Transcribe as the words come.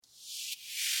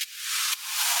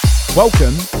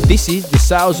Welcome, this is the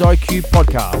Sales IQ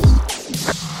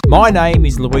Podcast. My name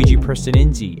is Luigi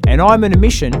Prestonenzi, and I'm on a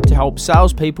mission to help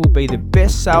salespeople be the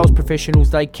best sales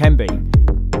professionals they can be.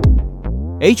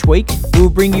 Each week, we'll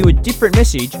bring you a different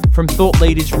message from thought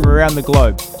leaders from around the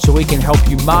globe so we can help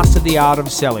you master the art of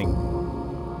selling.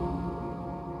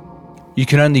 You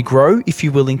can only grow if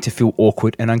you're willing to feel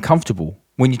awkward and uncomfortable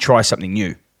when you try something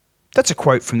new. That's a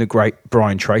quote from the great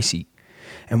Brian Tracy.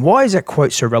 And why is that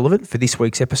quote so relevant for this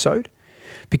week's episode?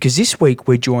 Because this week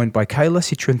we're joined by Kayla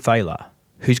Citron-Thaler,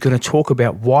 who's going to talk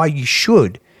about why you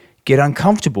should get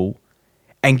uncomfortable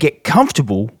and get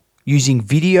comfortable using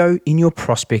video in your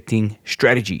prospecting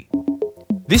strategy.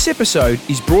 This episode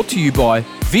is brought to you by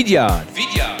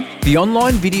Vidyard, the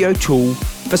online video tool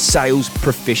for sales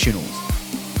professionals.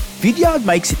 Vidyard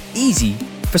makes it easy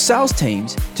for sales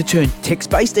teams to turn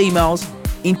text-based emails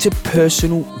into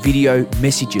personal video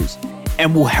messages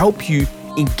and will help you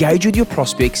engage with your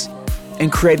prospects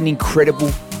and create an incredible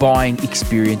buying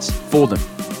experience for them,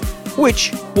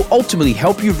 which will ultimately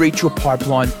help you reach your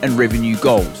pipeline and revenue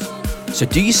goals. So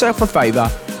do yourself a favor,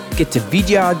 get to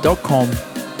vidyard.com,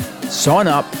 sign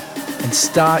up, and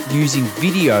start using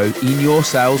video in your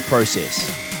sales process.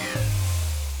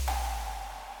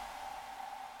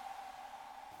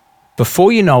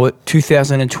 Before you know it,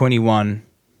 2021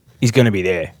 is going to be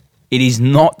there. It is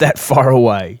not that far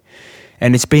away.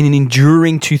 And it's been an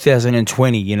enduring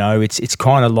 2020, you know, it's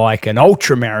kind of like an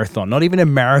ultra marathon, not even a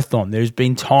marathon. There's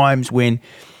been times when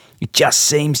it just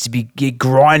seems to be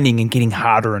grinding and getting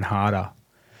harder and harder.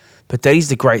 But that is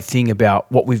the great thing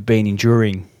about what we've been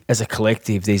enduring as a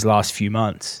collective these last few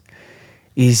months,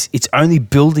 is it's only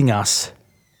building us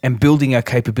and building our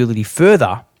capability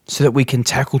further so that we can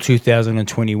tackle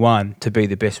 2021 to be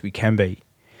the best we can be.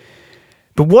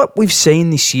 But what we've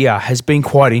seen this year has been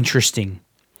quite interesting.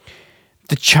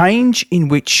 The change in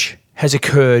which has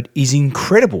occurred is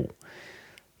incredible.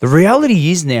 The reality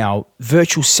is now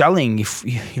virtual selling, if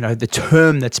you know the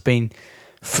term that's been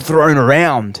thrown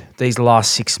around these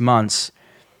last 6 months,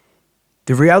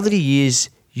 the reality is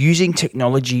using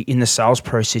technology in the sales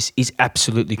process is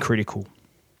absolutely critical.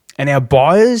 And our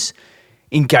buyers'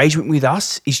 engagement with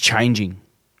us is changing.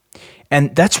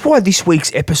 And that's why this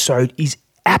week's episode is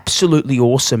absolutely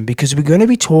awesome, because we're going to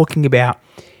be talking about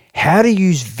how to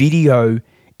use video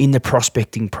in the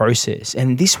prospecting process.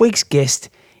 And this week's guest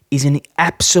is an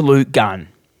absolute gun.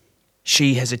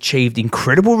 She has achieved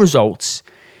incredible results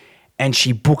and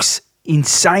she books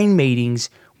insane meetings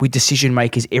with decision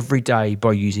makers every day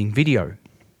by using video.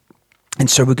 And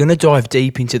so we're going to dive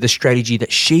deep into the strategy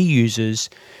that she uses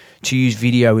to use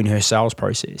video in her sales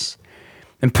process.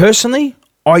 And personally,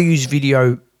 I use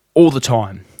video all the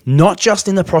time, not just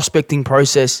in the prospecting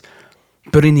process,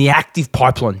 but in the active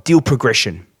pipeline, deal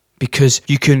progression, because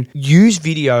you can use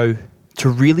video to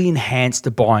really enhance the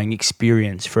buying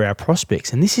experience for our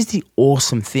prospects. And this is the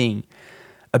awesome thing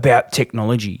about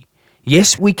technology.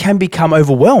 Yes, we can become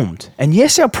overwhelmed. And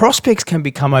yes, our prospects can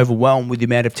become overwhelmed with the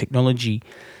amount of technology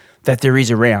that there is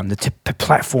around, the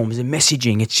platforms, the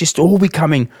messaging. It's just all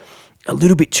becoming a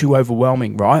little bit too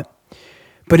overwhelming, right?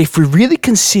 But if we really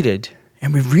considered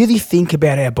and we really think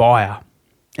about our buyer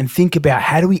and think about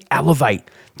how do we elevate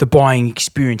the buying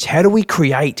experience, how do we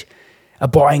create a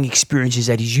buying experience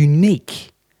that is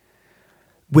unique,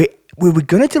 we're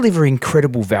going to deliver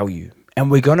incredible value,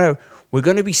 and we're going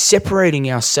to be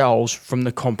separating ourselves from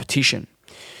the competition.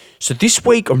 So this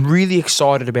week, I'm really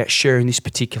excited about sharing this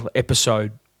particular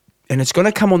episode, and it's going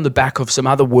to come on the back of some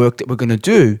other work that we're going to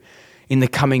do in the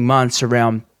coming months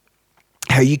around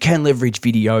how you can leverage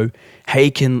video, how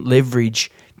you can leverage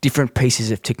different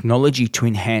pieces of technology to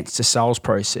enhance the sales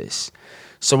process.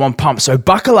 So I'm pumped. So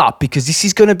buckle up, because this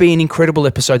is going to be an incredible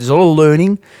episode. There's a lot of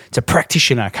learning. It's a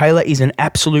practitioner. Kayla is an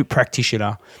absolute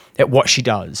practitioner at what she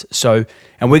does.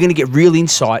 And we're going to get real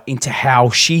insight into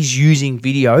how she's using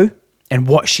video and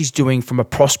what she's doing from a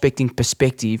prospecting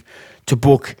perspective to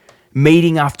book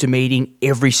meeting after meeting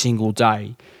every single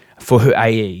day for her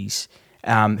AEs,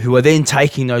 who are then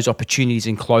taking those opportunities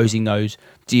and closing those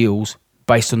deals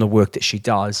based on the work that she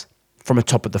does from a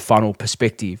top of the funnel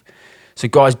perspective. So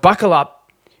guys, buckle up.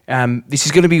 This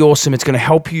is going to be awesome. It's going to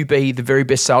help you be the very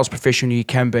best sales professional you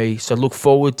can be. So look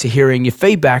forward to hearing your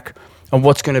feedback on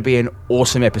what's going to be an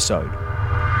awesome episode.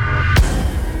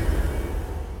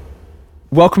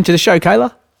 Welcome to the show,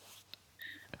 Kayla.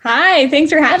 Hi,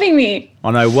 thanks for having me. I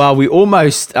know. Well, we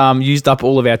almost used up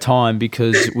all of our time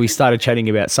because we started chatting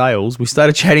about sales. We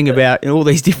started chatting about all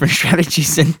these different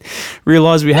strategies and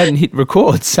realized we hadn't hit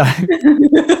record. So,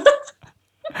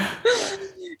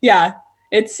 yeah,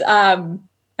 it's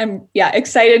I'm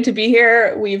excited to be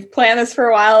here. We've planned this for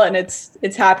a while and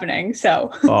it's happening.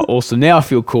 So Awesome. Now I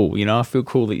feel cool. I feel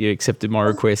cool that you accepted my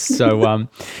request. So,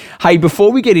 hey,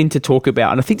 before we get into talk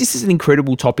about, and I think this is an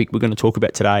incredible topic we're going to talk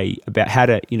about today, about how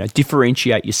to,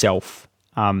 differentiate yourself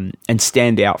and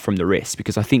stand out from the rest,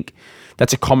 because I think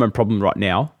that's a common problem right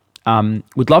now.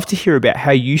 Would love to hear about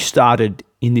how you started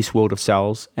in this world of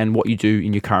sales and what you do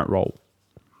in your current role.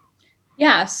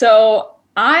 Yeah. So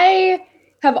I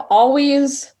have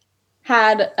always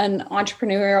had an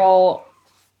entrepreneurial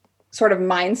sort of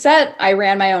mindset. I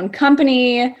ran my own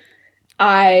company.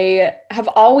 I have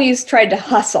always tried to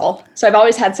hustle. So I've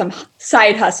always had some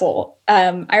side hustle.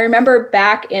 I remember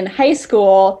back in high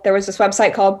school, there was this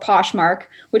website called Poshmark,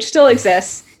 which still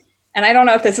exists. And I don't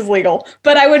know if this is legal,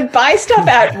 but I would buy stuff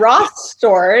at Ross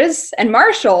stores and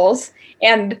Marshalls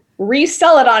and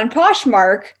resell it on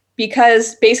Poshmark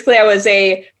because basically I was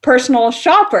a personal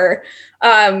shopper.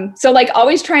 So like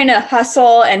always trying to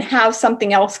hustle and have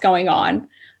something else going on.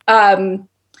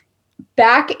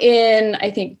 Back in,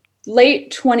 I think, late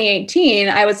 2018,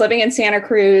 I was living in Santa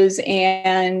Cruz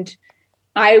and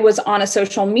I was on a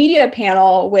social media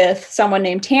panel with someone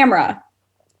named Tamara.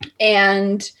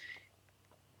 And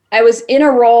I was in a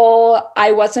role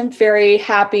I wasn't very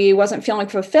happy, wasn't feeling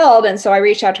fulfilled. And so I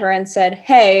reached out to her and said,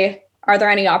 hey, are there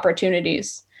any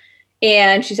opportunities?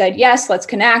 And she said, yes, let's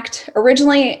connect.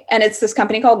 Originally, and it's this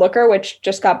company called Looker, which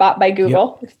just got bought by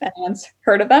Google, if anyone's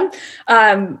heard of them.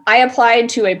 I applied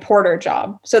to a porter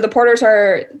job. So the porters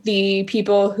are the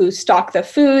people who stock the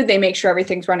food. They make sure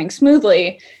everything's running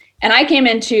smoothly. And I came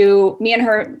into, me and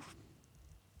her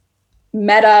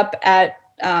met up at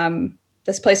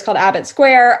this place called Abbott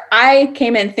Square. I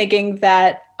came in thinking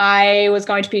that I was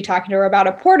going to be talking to her about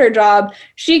a porter job.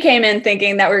 She came in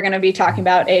thinking that we were going to be talking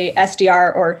about a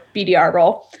SDR or BDR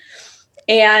role.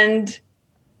 And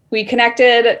we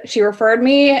connected. She referred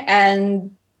me,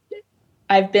 and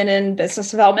I've been in business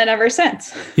development ever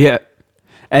since. Yeah.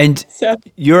 And so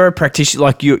you're a practitioner,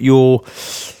 like you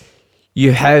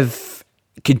have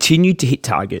continued to hit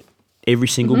target every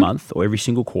single month or every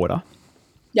single quarter.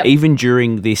 Yep. Even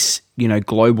during this,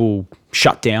 global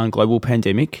shutdown, global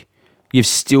pandemic, you've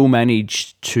still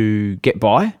managed to get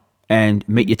by and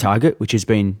meet your target, which has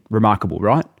been remarkable,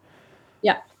 right?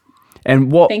 Yeah.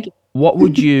 And Thank you. What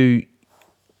would you,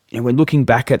 and when looking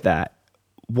back at that,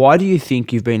 why do you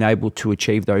think you've been able to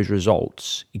achieve those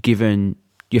results, given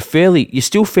you're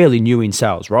still fairly new in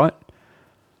sales, right?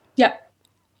 Yeah.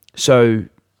 So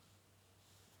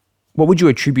what would you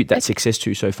attribute that success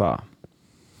to so far?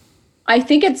 I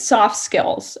think it's soft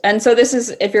skills. And so this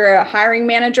is, if you're a hiring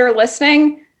manager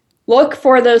listening, look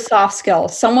for those soft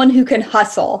skills, someone who can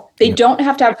hustle. They don't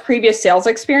have to have previous sales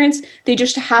experience. They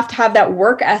just have to have that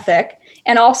work ethic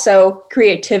and also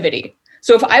creativity.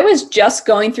 So if I was just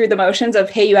going through the motions of,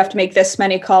 hey, you have to make this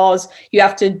many calls, you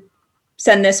have to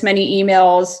send this many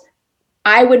emails,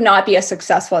 I would not be as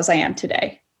successful as I am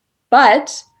today.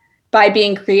 But by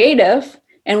being creative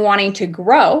and wanting to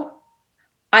grow,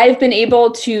 I've been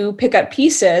able to pick up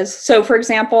pieces. So for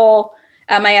example,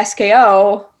 at my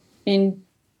SKO, in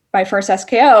my first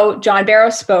SKO, John Barrow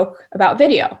spoke about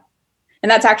video. And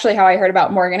that's actually how I heard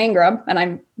about Morgan Ingram. And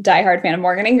I'm a diehard fan of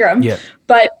Morgan Ingram. Yeah.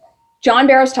 But John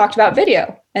Barrow's talked about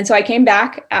video. And so I came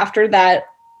back after that.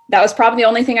 That was probably the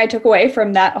only thing I took away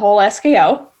from that whole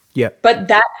SKO. Yeah. But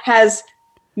that has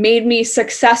made me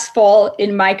successful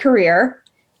in my career.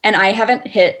 And I haven't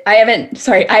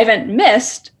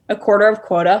missed a quarter of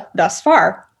quota thus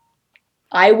far.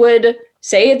 I would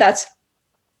say that's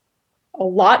a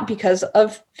lot because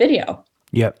of video.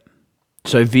 Yep.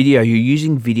 So you're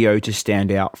using video to stand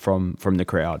out from the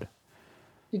crowd.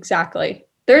 Exactly.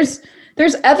 There's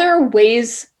other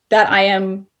ways that I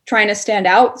am trying to stand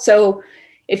out. So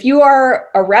if you are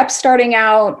a rep starting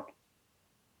out,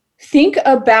 think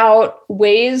about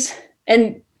ways,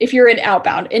 and if you're in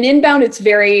outbound. In inbound, it's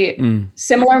very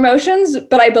similar motions,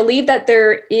 but I believe that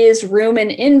there is room in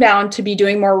inbound to be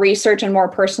doing more research and more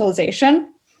personalization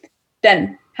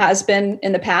than has been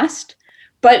in the past.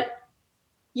 But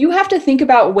you have to think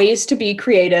about ways to be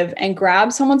creative and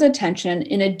grab someone's attention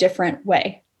in a different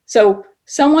way. So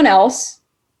someone else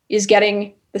is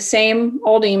getting the same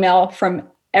old email from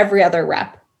every other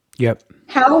rep. Yep.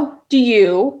 How do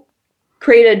you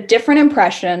create a different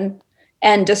impression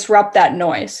and disrupt that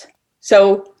noise?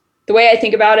 So the way I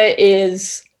think about it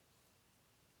is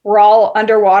we're all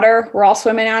underwater, we're all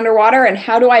swimming underwater. And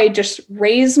how do I just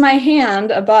raise my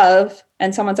hand above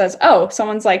and someone says, oh,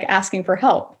 someone's like asking for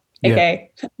help, aka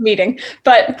meeting.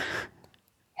 But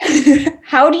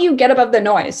how do you get above the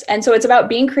noise? And so it's about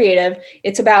being creative.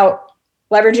 It's about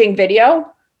leveraging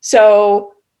video.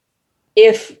 So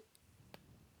if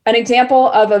an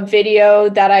example of a video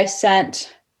that I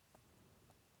sent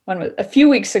a few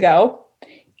weeks ago.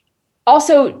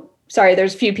 Also, sorry,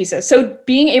 there's a few pieces. So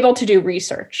being able to do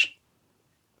research.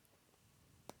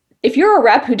 If you're a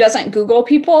rep who doesn't Google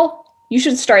people, you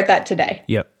should start that today.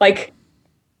 Yep. Like,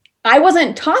 I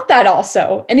wasn't taught that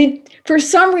also. And for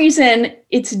some reason,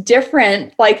 it's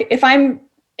different. Like, if I'm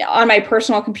on my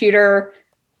personal computer,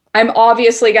 I'm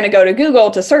obviously going to go to Google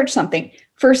to search something.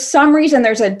 For some reason,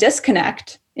 there's a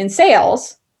disconnect in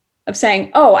sales of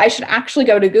saying, oh, I should actually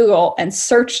go to Google and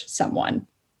search someone.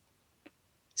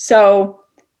 So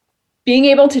being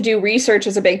able to do research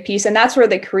is a big piece. And that's where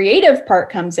the creative part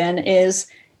comes in is,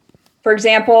 for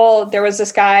example, there was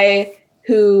this guy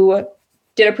who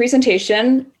did a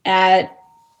presentation at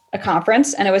a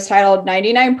conference and it was titled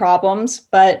 99 Problems,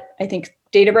 but I think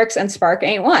Databricks and Spark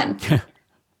ain't one.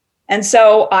 And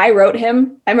so I wrote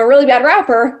him, I'm a really bad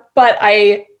rapper, but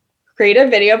I created a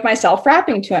video of myself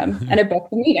rapping to him and it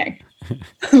booked the meeting.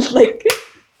 Like,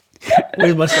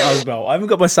 where's my stars belt? I haven't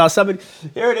got my stars. Somebody,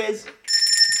 here it is.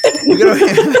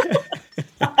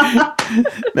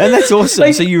 Man, that's awesome.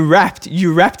 Like, so you rapped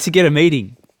to get a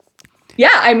meeting. Yeah,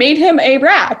 I made him a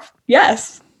rap.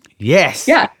 Yes.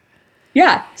 Yeah.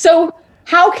 So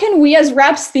how can we as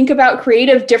reps think about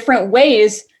creative different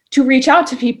ways to reach out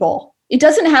to people? It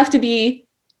doesn't have to be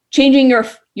changing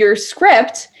your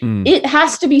script. It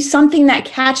has to be something that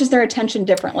catches their attention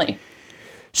differently.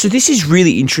 So this is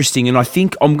really interesting. And I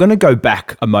think I'm going to go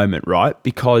back a moment, right?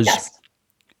 Because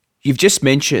you've just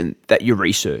mentioned that you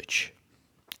research.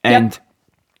 And,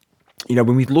 you know,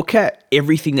 when we look at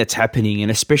everything that's happening, and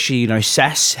especially, you know,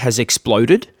 SaaS has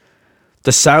exploded.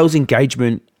 The sales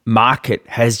engagement market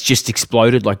has just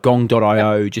exploded. Like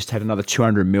Gong.io just had another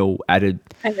 200 mil added.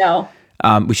 I know.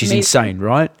 Which is insane,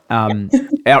 right?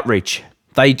 Outreach.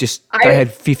 They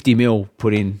had 50 mil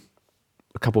put in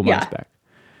a couple of months back.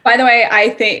 By the way,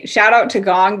 I think shout out to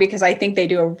Gong because I think they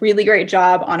do a really great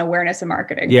job on awareness and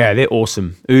marketing. Yeah, they're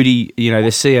awesome. Udi, you know, the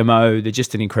CMO, they're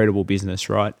just an incredible business,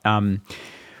 right?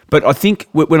 But I think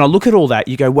when I look at all that,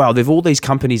 you go, wow, there've all these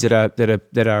companies that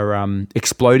are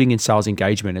exploding in sales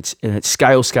engagement. It's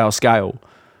scale.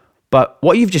 But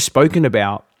what you've just spoken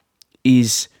about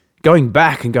is going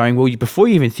back and going, well, before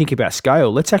you even think about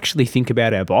scale, let's actually think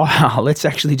about our buyer. Let's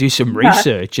actually do some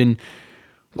research. And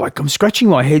like, I'm scratching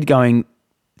my head going,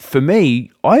 for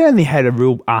me, I only had a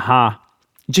real aha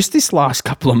just this last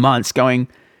couple of months going,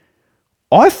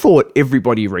 I thought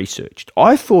everybody researched.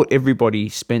 I thought everybody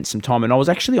spent some time. And I was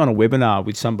actually on a webinar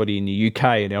with somebody in the UK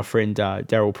and our friend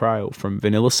Daryl Prale from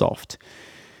VanillaSoft.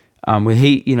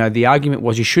 When the argument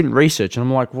was you shouldn't research. And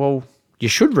I'm like, well, you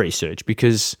should research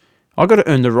because I got to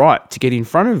earn the right to get in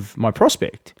front of my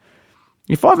prospect.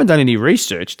 If I haven't done any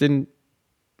research, then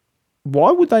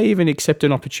why would they even accept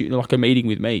an opportunity like a meeting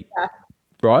with me? Yeah.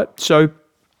 Right? So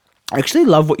I actually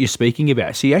love what you're speaking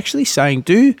about. So you're actually saying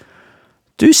do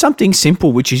something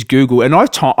simple, which is Google. And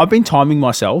I've been timing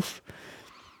myself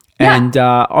and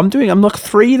I'm like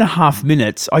 3.5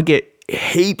 minutes. I get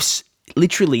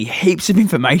literally heaps of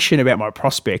information about my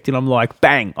prospect. And I'm like,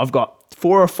 bang, I've got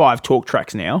 4 or 5 talk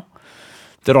tracks now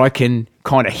that I can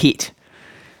kind of hit.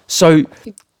 So,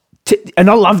 and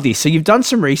I love this. So you've done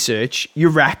some research,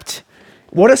 you're rapped.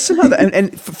 What are some other,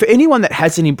 and for anyone that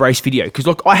hasn't embraced video, because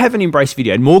look, I haven't embraced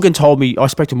video. And Morgan told me, I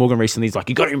spoke to Morgan recently, he's like,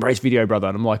 you got to embrace video, brother.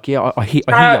 And I'm like, yeah, I hear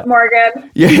you. Morgan.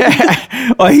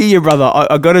 Yeah, I hear you, brother.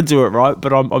 I got to do it, right?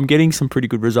 But I'm getting some pretty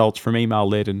good results from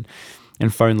email-led and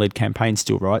phone-led campaigns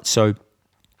still, right? So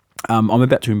I'm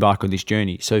about to embark on this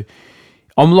journey. So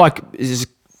I'm like, there's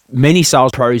many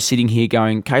sales pros sitting here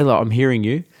going, Kayla, I'm hearing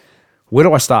you. Where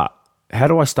do I start? How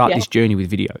do I start this journey with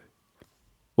video?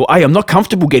 Well, I'm not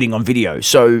comfortable getting on video.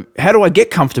 So how do I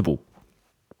get comfortable?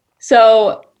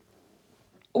 So,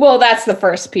 well, that's the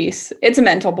first piece. It's a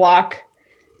mental block.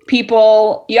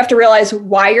 You have to realize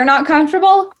why you're not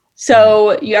comfortable.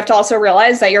 So you have to also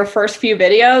realize that your first few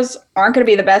videos aren't going to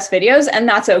be the best videos, and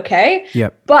that's okay.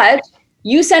 Yep. But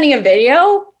you sending a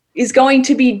video is going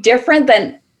to be different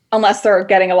than, unless they're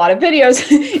getting a lot of videos,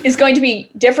 is going to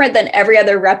be different than every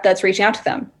other rep that's reaching out to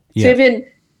them. Yep. So even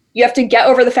you have to get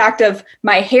over the fact of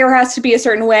my hair has to be a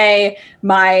certain way,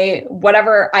 my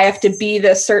whatever, I have to be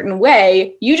this certain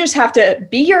way. You just have to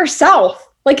be yourself.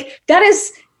 Like that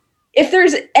is, if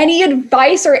there's any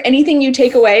advice or anything you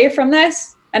take away from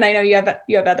this, and I know you have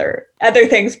other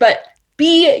things, but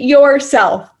be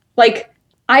yourself. Like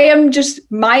I am just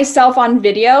myself on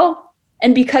video.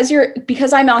 And because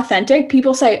I'm authentic,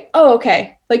 people say, oh,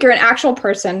 okay. Like you're an actual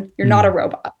person. You're not a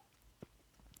robot.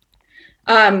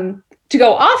 To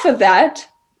go off of that,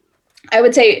 I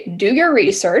would say do your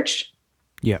research,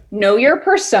 know your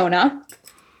persona,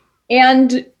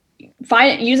 and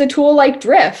use a tool like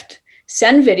Drift,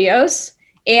 send videos,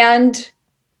 and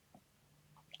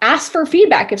ask for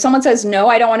feedback. If someone says, no,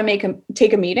 I don't want to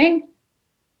take a meeting,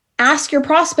 ask your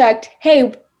prospect,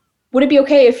 hey, would it be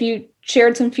okay if you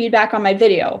shared some feedback on my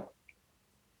video?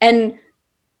 And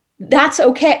that's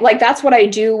okay. Like, that's what I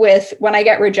do with when I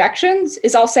get rejections,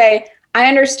 is I'll say, I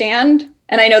understand,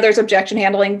 and I know there's objection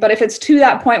handling, but if it's to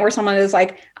that point where someone is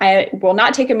like, I will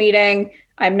not take a meeting,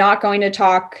 I'm not going to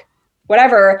talk,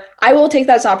 whatever, I will take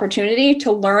that as an opportunity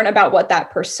to learn about what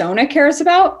that persona cares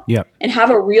about, and have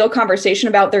a real conversation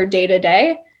about their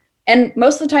day-to-day. And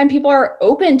most of the time people are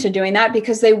open to doing that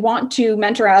because they want to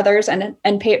mentor others and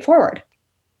pay it forward.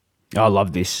 I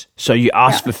love this. So you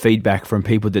ask for feedback from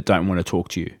people that don't want to talk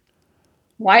to you.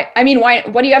 Why? I mean, why?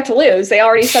 What do you have to lose? They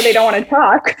already said they don't want to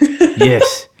talk.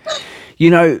 Yes.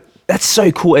 That's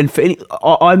so cool. And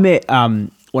I met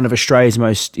one of Australia's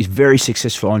most very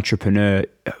successful entrepreneur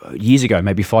years ago,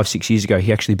 maybe 5-6 years ago.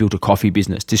 He actually built a coffee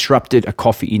business, disrupted a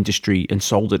coffee industry and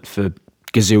sold it for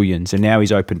gazillions. And now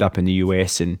he's opened up in the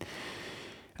US, and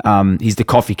he's the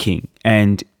coffee king.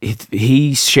 And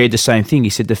he shared the same thing.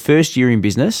 He said the first year in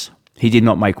business, he did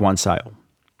not make one sale.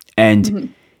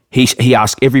 And he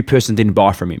asked every person that didn't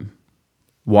buy from him,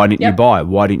 why didn't you buy?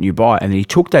 Why didn't you buy? And then he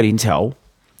took that intel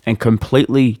and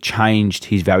completely changed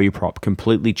his value prop,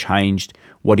 completely changed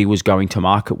what he was going to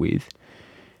market with.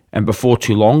 And before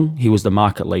too long, he was the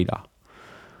market leader.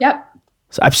 Yep.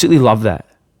 So I absolutely love that.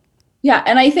 Yeah.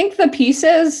 And I think the piece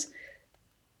is,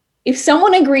 if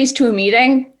someone agrees to a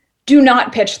meeting, do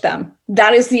not pitch them.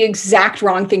 That is the exact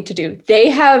wrong thing to do.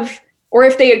 Or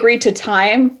if they agree to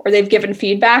time, or they've given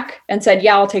feedback and said,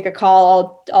 yeah, I'll take a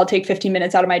call, I'll take 15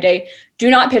 minutes out of my day. Do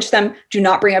not pitch them. Do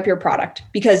not bring up your product,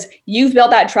 because you've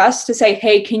built that trust to say,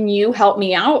 hey, can you help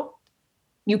me out?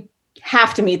 You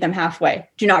have to meet them halfway.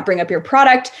 Do not bring up your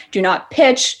product. Do not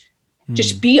pitch.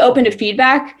 Just be open to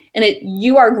feedback, and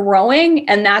you are growing,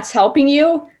 and that's helping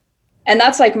you. And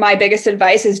that's like my biggest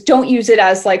advice, is don't use it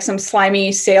as like some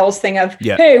slimy sales thing of,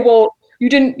 hey, well,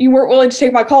 you weren't willing to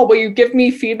take my call. Will you give me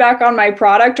feedback on my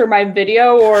product or my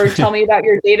video, or tell me about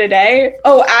your day-to-day?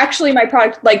 Oh, actually my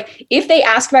product, like if they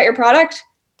ask about your product,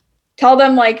 tell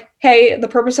them like, hey, the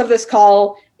purpose of this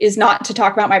call is not to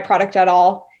talk about my product at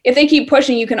all. If they keep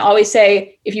pushing, you can always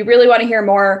say, if you really want to hear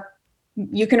more,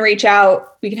 you can reach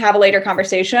out. We can have a later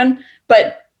conversation.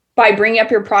 But by bringing up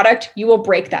your product, you will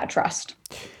break that trust.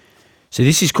 So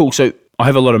this is cool. So I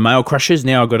have a lot of male crushes.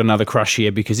 Now I've got another crush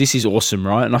here, because this is awesome,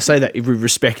 right? And I say that with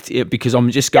respect, because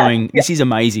I'm just going, this is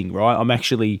amazing, right? I'm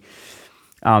actually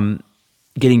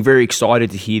getting very excited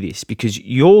to hear this, because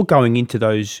you're going into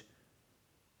those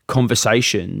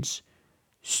conversations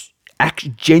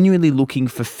genuinely looking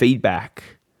for feedback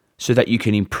so that you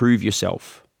can improve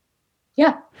yourself.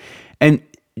 Yeah. And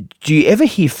do you ever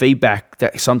hear feedback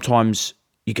that sometimes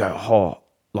you go, oh,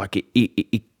 like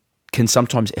it can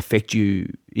sometimes affect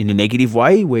you in a negative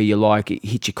way, where you're like, it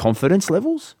hits your confidence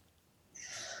levels?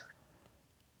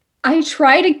 I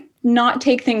try to not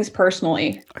take things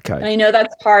personally. Okay. And I know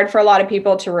that's hard for a lot of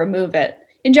people to remove it.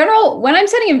 In general, when I'm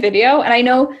sending a video, and I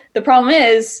know the problem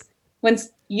is when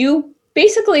you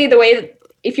basically,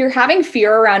 if you're having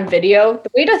fear around video,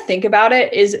 the way to think about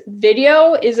it is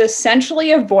video is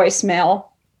essentially a voicemail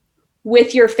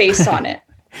with your face on it.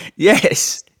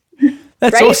 Yes.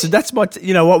 That's right? awesome. That's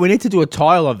you know what? We need to do a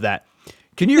tile of that.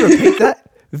 Can you repeat that?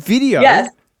 Video. Yes.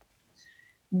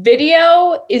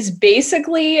 Video is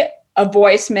basically a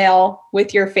voicemail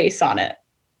with your face on it.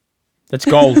 That's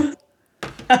gold.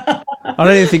 I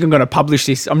don't even think I'm going to publish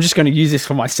this. I'm just going to use this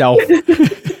for myself.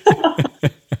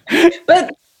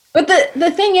 But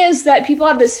the thing is that people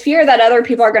have this fear that other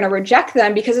people are going to reject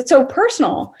them because it's so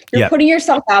personal. You're putting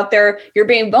yourself out there. You're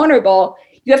being vulnerable.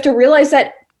 You have to realize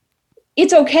that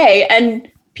it's okay. And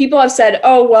people have said,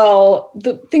 oh, well,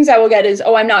 the things I will get is,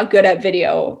 oh, I'm not good at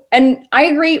video. And I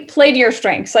agree, play to your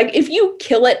strengths. Like if you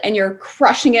kill it and you're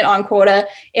crushing it on quota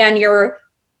and you're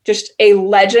just a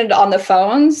legend on the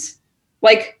phones,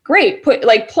 like great,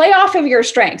 play off of your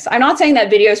strengths. I'm not saying that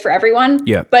video is for everyone,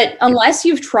 but unless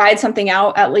you've tried something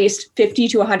out at least 50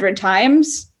 to 100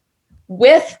 times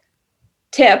with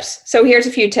tips. So here's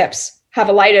a few tips. Have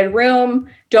a lighted room.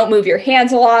 Don't move your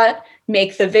hands a lot.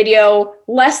 Make the video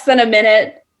less than a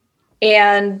minute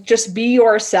and just be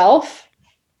yourself.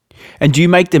 And do you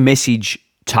make the message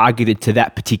targeted to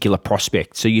that particular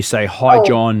prospect? So you say, hi,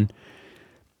 John,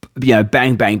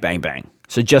 bang, bang, bang, bang.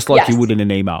 So just like you would in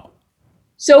an email.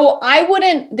 So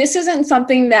this isn't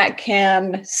something that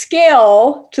can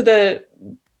scale to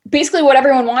basically what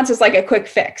everyone wants is like a quick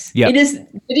fix.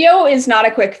 Video is not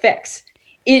a quick fix.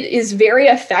 It is very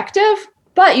effective,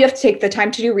 but you have to take the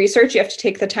time to do research. You have to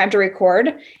take the time to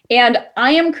record. And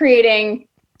I am creating,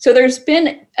 so there's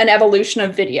been an evolution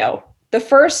of video. The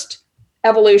first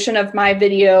evolution of my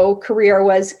video career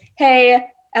was, hey,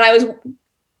 and I was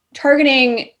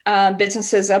targeting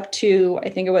businesses up to, I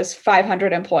think it was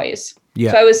 500 employees.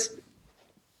 Yeah. So I was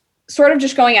sort of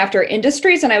just going after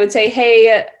industries, and I would say,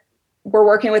 hey, we're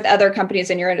working with other companies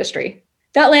in your industry.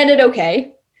 That landed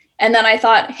okay. And then I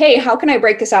thought, hey, how can I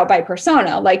break this out by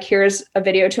persona? Like, here's a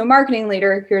video to a marketing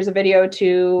leader. Here's a video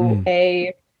to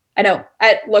I know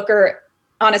at Looker,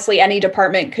 honestly, any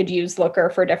department could use Looker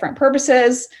for different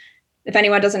purposes. If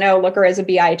anyone doesn't know, Looker is a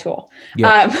BI tool.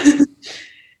 Yeah.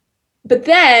 But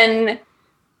then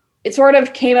it sort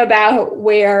of came about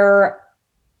where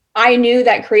I knew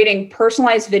that creating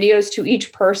personalized videos to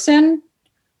each person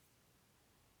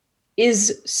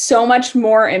is so much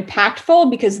more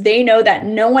impactful because they know that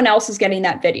no one else is getting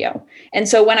that video. And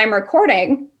so when I'm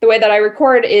recording, the way that I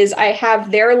record is I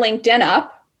have their LinkedIn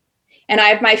up and I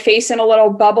have my face in a little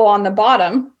bubble on the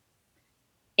bottom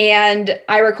and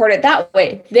I record it that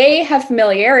way. They have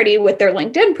familiarity with their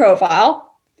LinkedIn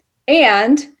profile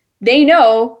and they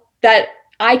know that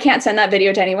I can't send that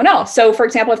video to anyone else. So for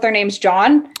example, if their name's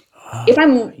John, if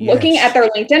I'm looking at their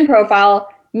LinkedIn profile,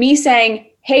 me saying,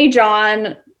 hey,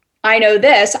 John, I know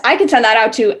this, I can send that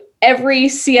out to every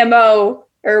CMO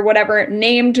or whatever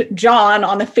named John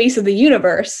on the face of the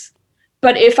universe.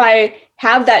 But if I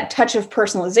have that touch of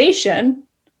personalization,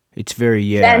 it's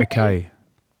very, okay.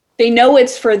 They know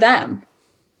it's for them.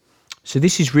 So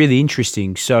this is really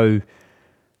interesting. So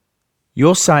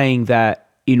you're saying that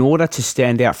in order to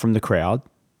stand out from the crowd,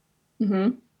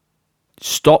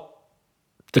 stop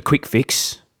the quick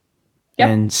fix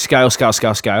and scale,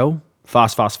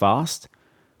 fast,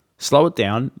 slow it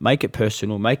down, make it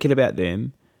personal, make it about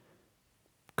them,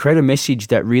 create a message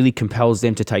that really compels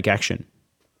them to take action.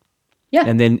 Yeah.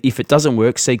 And then if it doesn't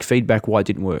work, seek feedback why it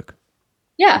didn't work.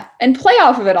 Yeah. And play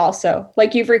off of it also.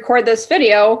 Like you've recorded this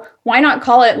video, why not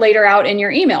call it later out in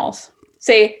your emails?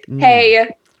 Say, hey,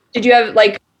 did you have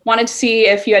wanted to see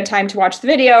if you had time to watch the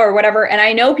video or whatever. And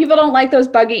I know people don't like those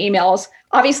buggy emails.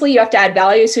 Obviously you have to add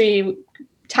value. So you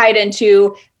tie it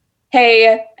into,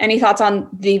 hey, any thoughts on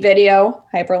the video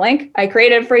hyperlink I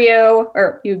created for you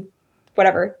or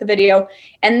the video.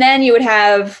 And then you would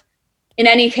have, in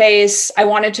any case, I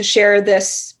wanted to share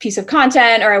this piece of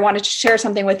content or I wanted to share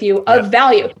something with you of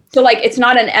value. So it's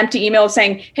not an empty email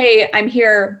saying, hey, I'm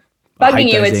here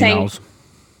bugging you. It's saying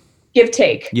give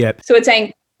take. Yep. So it's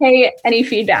saying, hey, any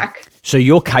feedback? So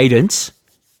your cadence,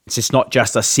 it's just not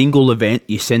just a single event.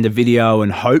 You send a video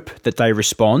and hope that they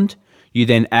respond. You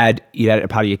then add it a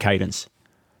part of your cadence.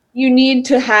 You need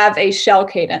to have a shell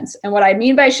cadence. And what I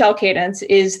mean by shell cadence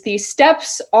is the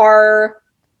steps are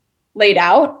laid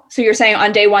out. So you're saying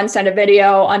on day 1, send a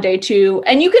video, on day 2,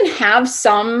 and you can have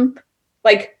some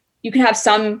kind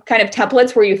of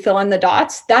templates where you fill in the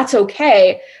dots. That's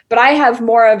okay. But I have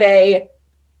more of a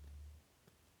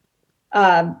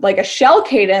shell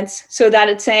cadence so that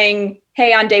it's saying,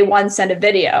 hey, on day 1, send a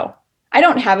video. I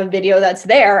don't have a video that's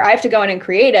there. I have to go in and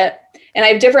create it. And I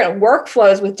have different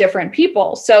workflows with different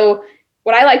people. So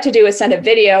what I like to do is send a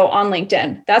video on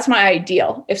LinkedIn. That's my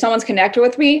ideal. If someone's connected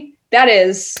with me, that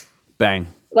is bang,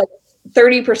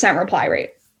 30% reply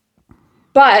rate.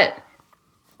 But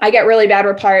I get really bad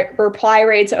reply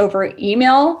rates over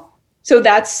email. So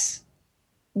that's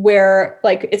where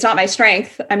it's not my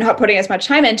strength. I'm not putting as much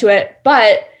time into it.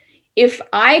 But if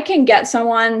I can get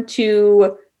someone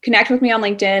to connect with me on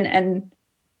LinkedIn and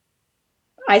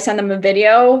I send them a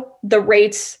video, the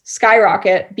rates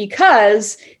skyrocket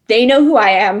because they know who I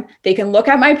am. They can look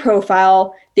at my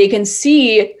profile. They can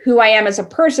see who I am as a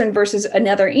person versus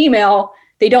another email.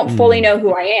 They don't fully know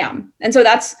who I am. And so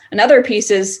that's another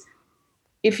piece is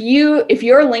if your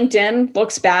LinkedIn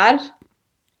looks bad,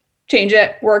 change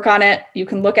it, work on it. You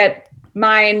can look at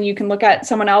mine. You can look at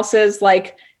someone else's,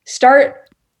 start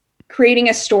creating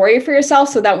a story for yourself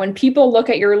so that when people look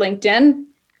at your LinkedIn,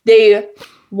 they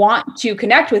want to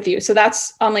connect with you. So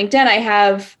that's on LinkedIn. I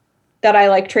have that I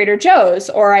like Trader Joe's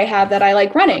or I have that I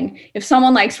like running. If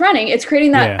someone likes running, it's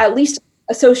creating that at least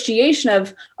association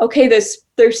of, okay,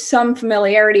 there's some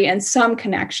familiarity and some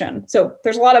connection. So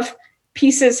there's a lot of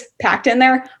pieces packed in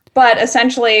there, but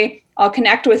essentially I'll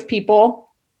connect with people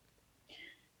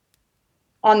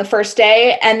on the first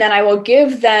day and then I will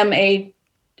give them a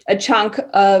chunk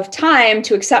of time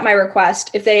to accept my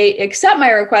request. If they accept my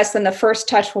request, then the first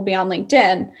touch will be on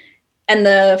LinkedIn. And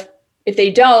if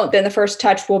they don't, then the first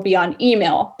touch will be on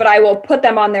email. But I will put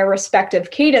them on their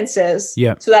respective cadences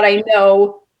so that I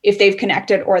know if they've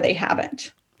connected or they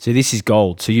haven't. So this is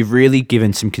gold. So you've really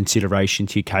given some consideration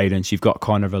to your cadence. You've got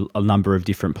kind of a number of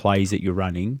different plays that you're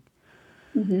running.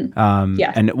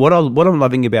 Yeah. And what I'm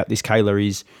loving about this, Kayla,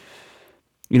 is,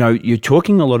 you know, you're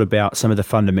talking a lot about some of the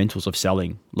fundamentals of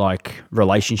selling, like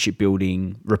relationship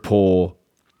building, rapport,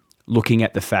 looking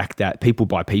at the fact that people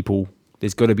buy people.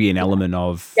 There's got to be an element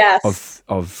of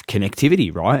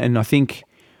connectivity, right? And I think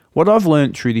what I've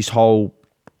learned through this whole,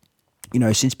 you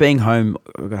know, since being home,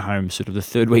 I got home sort of the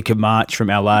third week of March from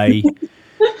LA.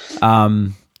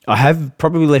 I have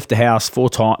probably left the house 4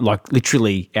 times, like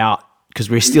literally out, because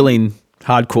we're still in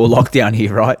hardcore lockdown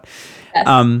here, right?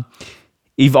 Yes.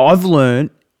 If I've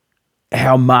learned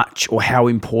how much or how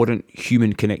important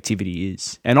human connectivity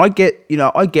is, and I get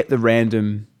the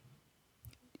random,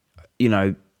 you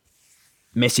know,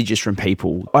 messages from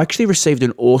people. I actually received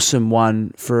an awesome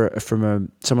one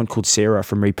from someone called Sarah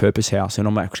from Repurpose House, and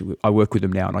I work with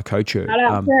them now and I coach her. Shout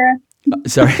out, Sarah.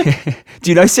 Sorry,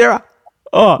 do you know Sarah?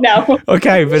 Oh, No.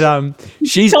 Okay, but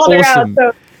she's Called her out, awesome.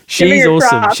 so She's her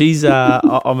awesome. props. She's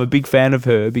I'm a big fan of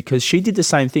her because she did the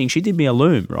same thing. She did me a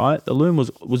loom, right? The loom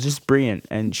was just brilliant,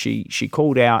 and she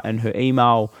called out, and her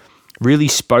email really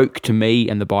spoke to me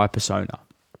and the buyer persona,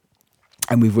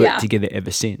 and we've worked together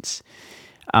ever since.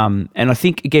 And I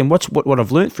think, again, what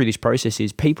I've learned through this process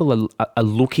is people are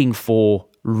looking for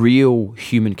real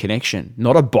human connection,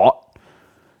 not a bot.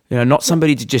 You know, not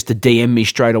somebody to DM me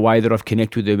straight away that I've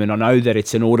connected with them and I know that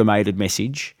it's an automated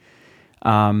message,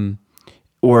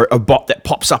 or a bot that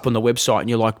pops up on the website and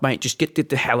you're like, mate, just get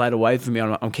the hell out of the way from me.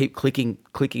 I'm keep clicking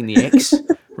the X,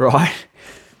 right?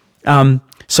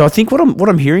 So I think what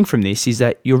I'm hearing from this is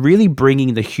that you're really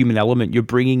bringing the human element, you're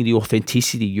bringing the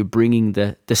authenticity, you're bringing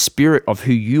the spirit of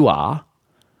who you are,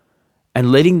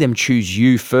 and letting them choose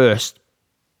you first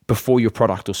before your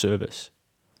product or service.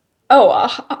 Oh,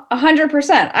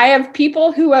 100%. I have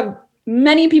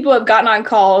many people have gotten on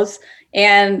calls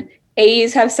and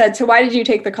A's have said, so why did you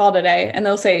take the call today? And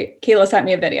they'll say, Kayla sent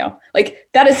me a video. Like,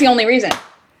 that is the only reason.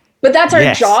 But that's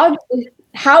our job.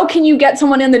 How can you get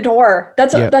someone in the door?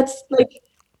 That's what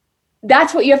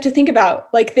you have to think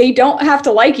about. Like, they don't have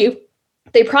to like you.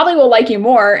 They probably will like you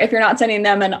more if you're not sending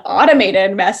them an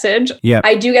automated message. Yeah.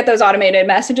 I do get those automated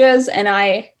messages and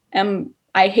I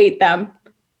hate them.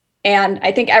 And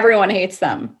I think everyone hates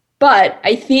them. But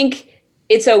I think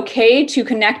it's okay to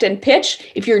connect and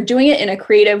pitch if you're doing it in a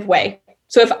creative way.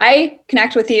 So if I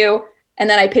connect with you and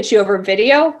then I pitch you over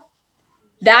video,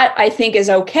 that I think is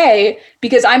okay,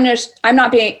 because I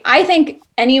think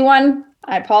anyone,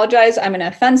 I apologize, I'm going to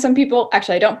offend some people.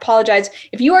 Actually, I don't apologize.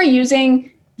 If you are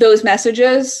using those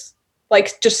messages,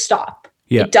 like, just stop.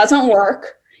 Yeah. It doesn't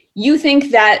work. You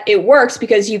think that it works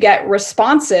because you get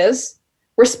responses.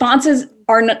 Responses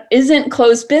isn't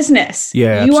closed business.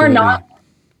 Yeah, you absolutely. are not.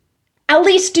 At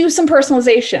least do some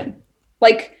personalization,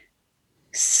 like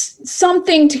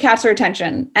something to catch their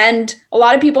attention. And a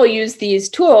lot of people use these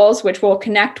tools, which will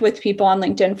connect with people on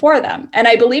LinkedIn for them. And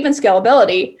I believe in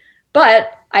scalability,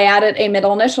 but I added a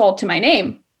middle initial to my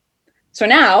name. So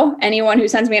now anyone who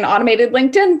sends me an automated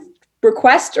LinkedIn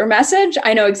request or message,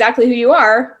 I know exactly who you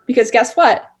are, because guess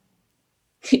what?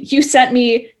 You sent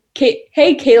me,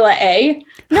 hey, Kayla A.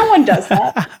 No one does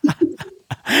that.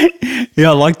 Yeah,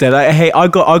 I like that. I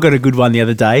got a good one the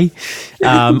other day.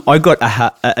 I got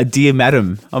a dear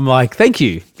madam. I'm like, thank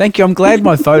you. I'm glad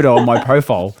my photo on my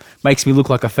profile makes me look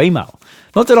like a female.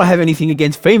 Not that I have anything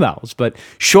against females, but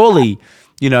surely,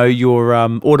 you know, your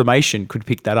automation could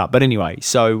pick that up. But anyway,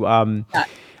 so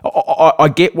I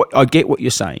get what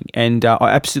you're saying, and I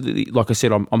absolutely, like I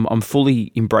said, I'm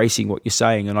fully embracing what you're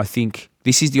saying, and I think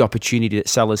this is the opportunity that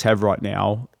sellers have right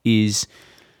now, is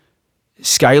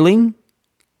scaling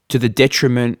to the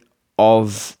detriment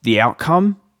of the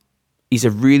outcome is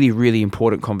a really, really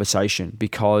important conversation,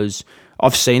 because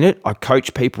I've seen it. I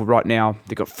coach people right now.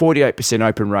 They've got 48%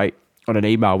 open rate on an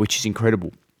email, which is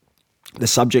incredible. The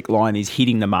subject line is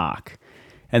hitting the mark,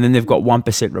 and then they've got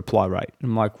 1% reply rate.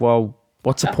 I'm like, well,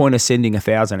 what's the point of sending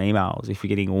 1,000 emails if you're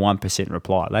getting a 1%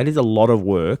 reply? That is a lot of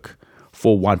work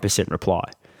for 1% reply.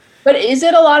 But is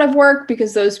it a lot of work?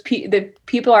 Because the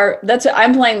people are,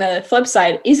 I'm playing the flip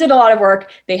side. Is it a lot of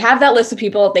work? They have that list of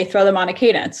people, they throw them on a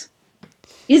cadence.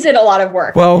 Is it a lot of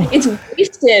work? Well,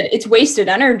 it's wasted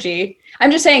energy. I'm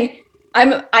just saying,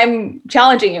 I'm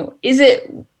challenging you. Is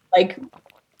it like,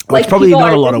 well, it's probably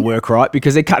not a lot of work, right?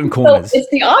 Because they're cutting corners. So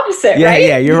it's the opposite, yeah, right?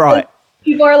 Yeah, you're right.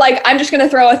 People are like, I'm just going to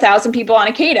throw 1,000 people on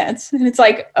a cadence. And it's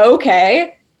like,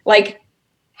 okay, like,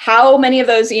 how many of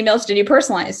those emails did you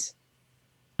personalize?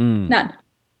 None.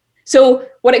 So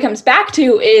what it comes back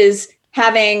to is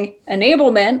having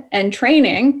enablement and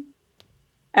training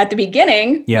at the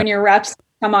beginning when your reps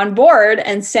come on board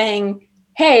and saying,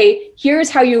 hey, here's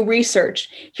how you research.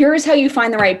 Here's how you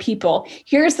find the right people.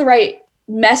 Here's the right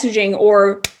messaging,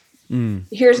 or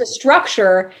here's a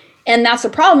structure. And that's the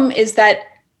problem, is that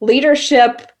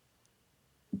leadership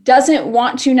doesn't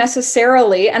want to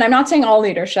necessarily, and I'm not saying all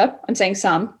leadership, I'm saying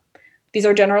some, these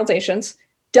are generalizations,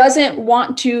 doesn't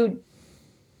want to,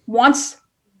 wants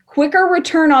quicker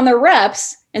return on their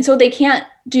reps. And so they can't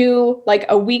do like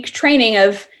a week training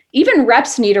of, even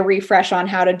reps need a refresh on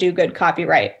how to do good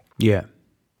copyright. Yeah.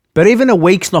 But even a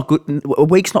week's not good. A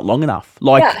week's not long enough.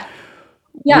 Like,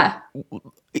 yeah.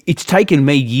 It's taken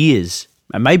me years,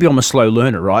 and maybe I'm a slow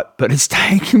learner, right? But it's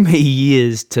taken me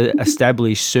years to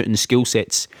establish certain skill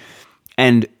sets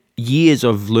and years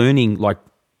of learning. Like,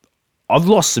 I've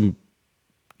lost some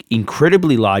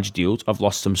incredibly large deals. I've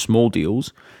lost some small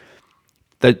deals.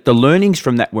 The learnings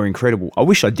from that were incredible. I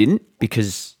wish I didn't,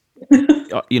 because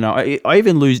you know, I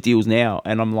even lose deals now,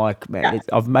 and I'm like, man,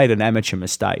 I've made an amateur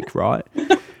mistake, right?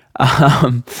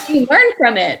 You learn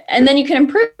from it, and then you can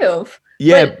improve.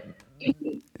 Yeah. But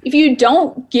if you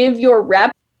don't give your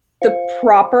rep the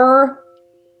proper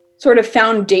sort of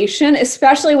foundation,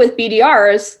 especially with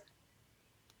BDRs,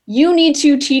 you need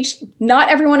to teach. Not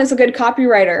everyone is a good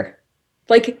copywriter,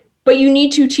 but you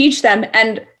need to teach them.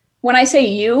 And when I say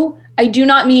you, I do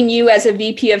not mean you as a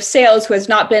VP of sales who has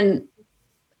not been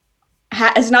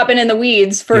in the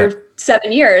weeds for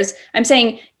 7 years. I'm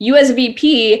saying you as a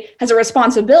VP has a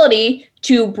responsibility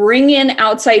to bring in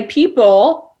outside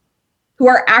people who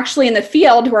are actually in the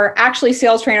field, who are actually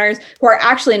sales trainers, who are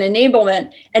actually in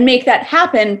enablement, and make that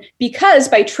happen, because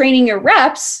by training your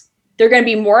reps, they're going to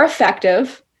be more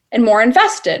effective and more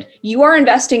invested. You are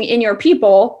investing in your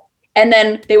people, and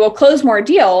then they will close more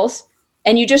deals.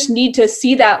 And you just need to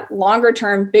see that longer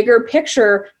term, bigger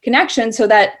picture connection, so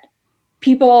that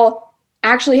people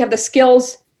actually have the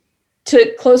skills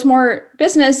to close more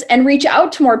business and reach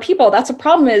out to more people. That's a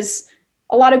problem, is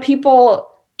a lot of people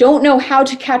don't know how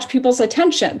to catch people's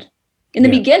attention in the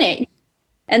beginning.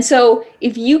 And so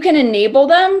if you can enable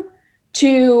them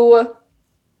to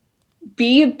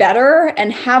be better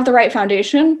and have the right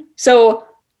foundation. So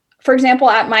for example,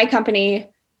 at my company,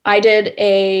 I did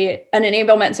an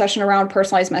enablement session around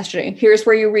personalized messaging. Here's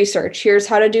where you research. Here's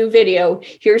how to do video.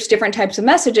 Here's different types of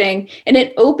messaging. And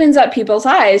it opens up people's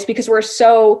eyes, because we're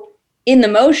so in the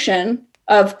motion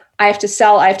of I have to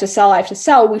sell, I have to sell, I have to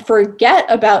sell. We forget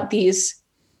about these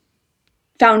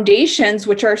foundations,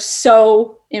 which are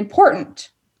so important.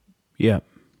 Yeah.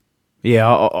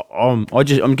 Yeah.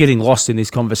 I'm getting lost in this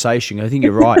conversation. I think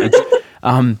you're right. It's,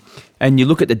 and you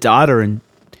look at the data, and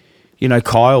you know,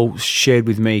 Kyle shared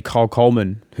with me, Kyle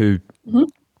Coleman, who,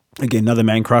 again, another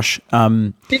man crush.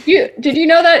 Did you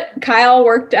know that Kyle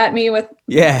worked with me at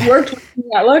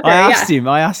Looker?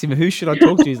 I asked him, who should I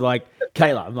talk to? He's like,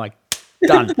 Kayla. I'm like,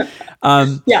 done.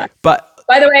 But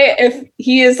by the way, if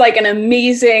he is like an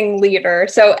amazing leader,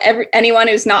 so anyone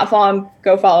who's not following,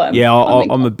 go follow him. Yeah,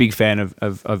 I'm a big fan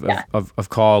of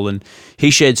Kyle, and he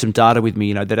shared some data with me.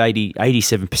 You know, that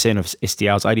 87% of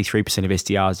SDRs, 83% of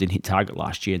SDRs didn't hit target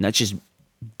last year, and that's just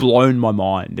blown my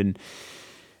mind. And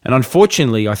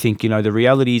unfortunately, I think, you know, the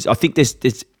reality is, I think there's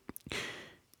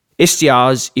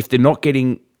SDRs, if they're not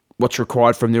getting what's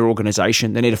required from their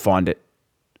organization, they need to find it.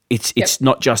 It's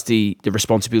not just the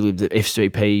responsibility of the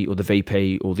SVP or the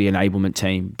VP or the enablement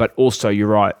team, but also, you're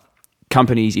right,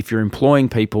 companies, if you're employing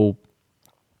people,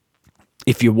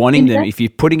 if you're wanting them, if you're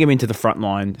putting them into the front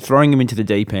line, throwing them into the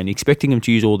deep end, expecting them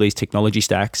to use all these technology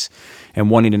stacks and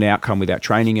wanting an outcome without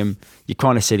training them, you're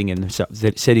kind of setting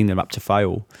them up to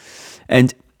fail.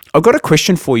 And I've got a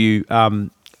question for you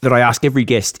that I ask every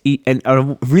guest, and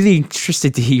I'm really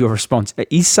interested to hear your response.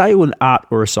 Is sale an art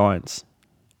or a science?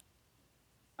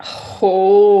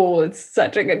 Oh, it's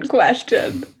such a good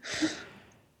question.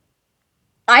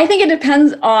 I think it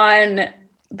depends on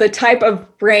the type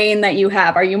of brain that you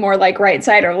have. Are you more like right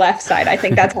side or left side? I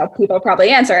think that's how people probably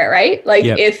answer it, right? Like,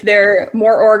 if they're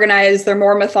more organized, they're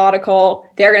more methodical,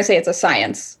 they're going to say it's a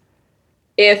science.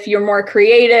 If you're more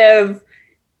creative,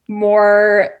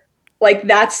 more like,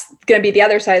 that's going to be the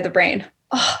other side of the brain.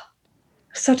 Oh,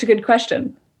 such a good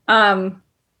question.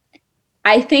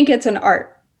 I think it's an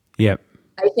art. Yep.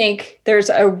 I think there's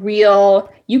I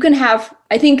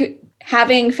think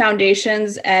having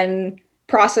foundations and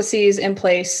processes in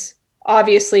place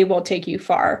obviously will take you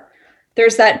far.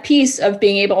 There's that piece of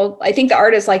I think the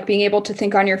art is like being able to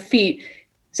think on your feet.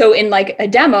 So in like a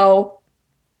demo,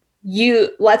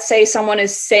 let's say someone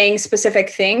is saying specific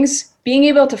things, being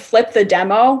able to flip the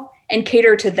demo and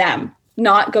cater to them,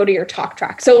 not go to your talk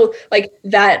track. So like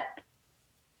that,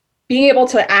 being able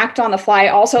to act on the fly,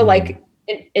 also like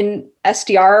in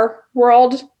SDR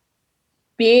world,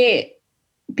 being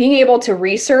being able to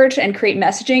research and create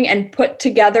messaging and put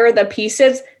together the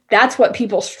pieces, that's what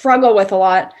people struggle with a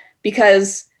lot,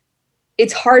 because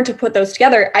it's hard to put those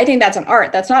together. I think that's an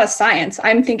art. That's not a science.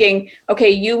 I'm thinking, okay,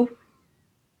 you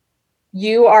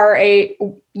were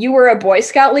a Boy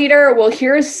Scout leader. Well,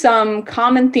 here's some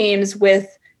common themes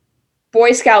with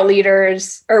Boy Scout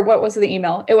leaders, or what was the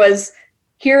email? It was,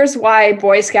 here's why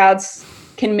Boy Scouts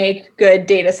can make good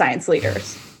data science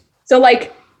leaders. So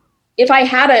like, if I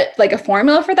had a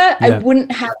formula for that, I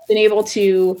wouldn't have been able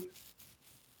to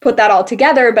put that all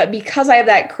together. But because I have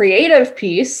that creative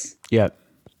piece, that's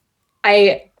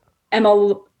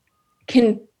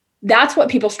what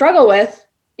people struggle with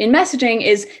in messaging,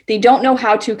 is they don't know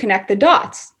how to connect the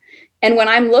dots. And when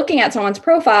I'm looking at someone's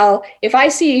profile,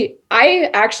 I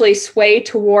actually sway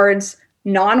towards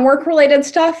non-work related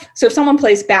stuff. So if someone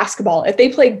plays basketball, if they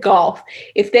play golf,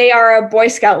 if they are a Boy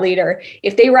Scout leader,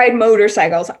 if they ride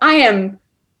motorcycles, I am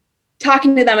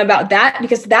talking to them about that,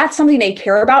 because that's something they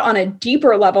care about on a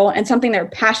deeper level and something they're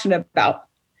passionate about.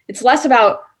 It's less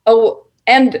about,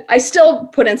 and I still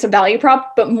put in some value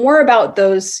prop, but more about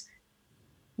those,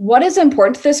 what is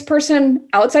important to this person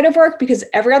outside of work, because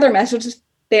every other message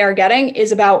they are getting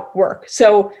is about work.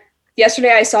 So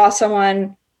yesterday I saw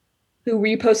someone who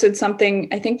reposted something.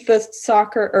 I think the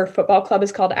soccer or football club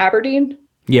is called Aberdeen.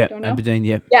 Yeah, Aberdeen,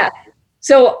 yeah. Yeah.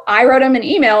 So I wrote him an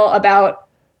email about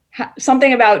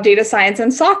something about data science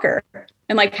and soccer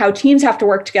and like how teams have to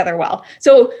work together well.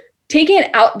 So taking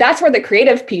it out, that's where the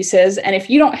creative piece is. And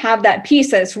if you don't have that piece,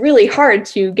 then it's really hard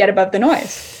to get above the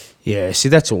noise. Yeah, see,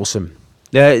 that's awesome.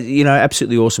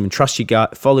 Absolutely awesome. And trust your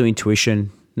gut, follow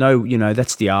intuition. No,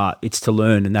 that's the art. It's to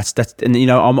learn, and that's and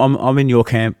I'm in your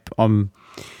camp. I'm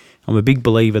a big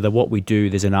believer that what we do,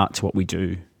 there's an art to what we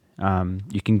do.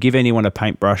 You can give anyone a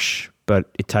paintbrush, but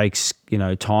it takes,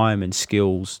 time and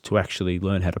skills to actually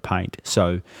learn how to paint.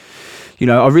 So,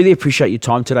 I really appreciate your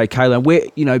time today,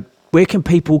 Kayla. Where can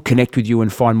people connect with you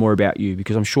and find more about you?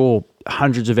 Because I'm sure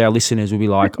hundreds of our listeners will be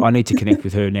like, I need to connect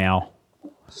with her now.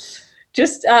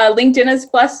 Just LinkedIn is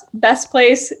best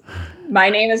place. My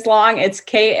name is long. It's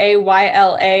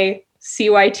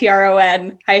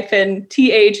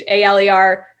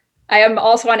KAYLACYTRON-THALER. I am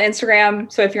also on Instagram.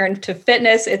 So if you're into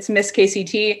fitness, it's Miss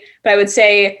KCT. But I would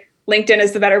say LinkedIn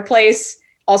is the better place.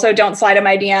 Also, don't slide in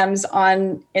my DMs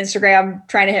on Instagram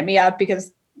trying to hit me up,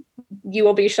 because you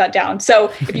will be shut down.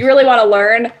 So if you really want to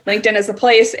learn, LinkedIn is the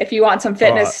place. If you want some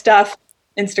fitness stuff,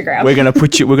 Instagram. We're gonna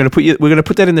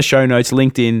put that in the show notes,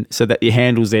 LinkedIn, so that your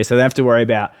handle's there, so they don't have to worry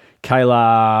about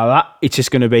Kayla. It's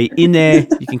just going to be in there.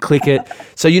 You can click it.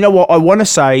 So you know what I want to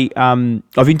say?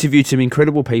 I've interviewed some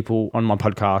incredible people on my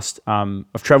podcast.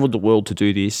 I've traveled the world to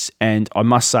do this, and I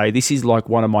must say this is like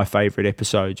one of my favorite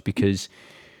episodes, because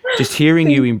just hearing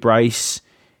you embrace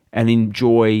and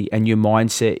enjoy, and your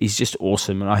mindset is just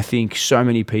awesome. And I think so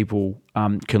many people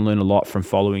can learn a lot from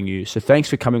following you. So thanks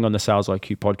for coming on the Sales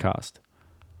IQ podcast.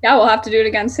 Yeah, we'll have to do it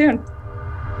again soon.